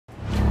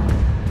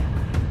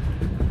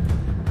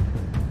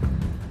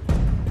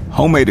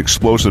Homemade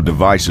explosive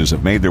devices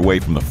have made their way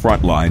from the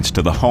front lines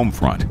to the home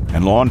front,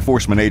 and law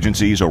enforcement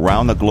agencies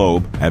around the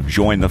globe have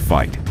joined the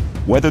fight.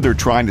 Whether they're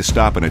trying to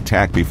stop an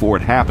attack before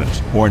it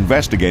happens or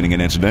investigating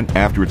an incident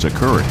after it's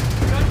occurred,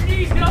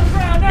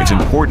 it's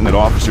important that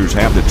officers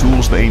have the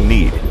tools they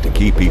need to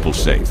keep people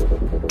safe.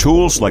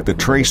 Tools like the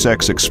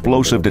TraceX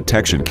Explosive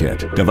Detection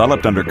Kit,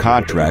 developed under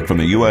contract from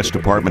the U.S.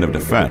 Department of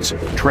Defense.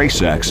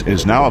 TraceX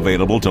is now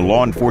available to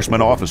law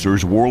enforcement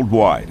officers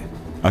worldwide.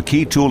 A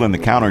key tool in the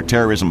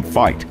counter-terrorism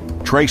fight,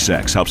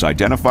 TraceX helps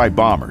identify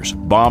bombers,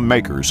 bomb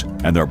makers,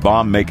 and their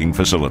bomb-making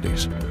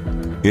facilities.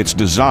 It's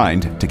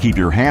designed to keep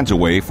your hands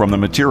away from the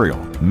material,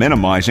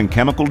 minimizing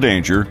chemical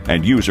danger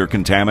and user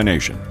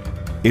contamination.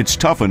 It's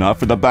tough enough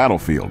for the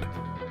battlefield,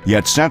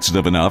 yet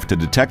sensitive enough to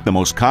detect the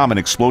most common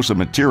explosive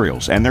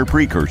materials and their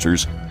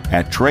precursors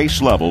at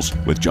trace levels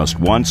with just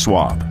one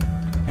swab.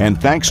 And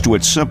thanks to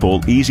its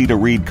simple,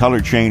 easy-to-read color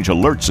change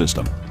alert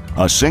system,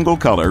 a single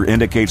color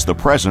indicates the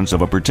presence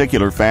of a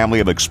particular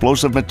family of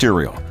explosive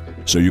material,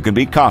 so you can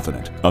be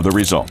confident of the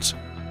results.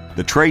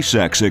 The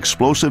TraceX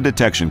Explosive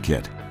Detection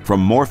Kit from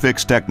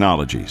Morphix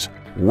Technologies.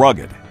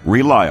 Rugged,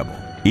 reliable,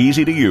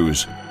 easy to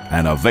use,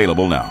 and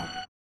available now.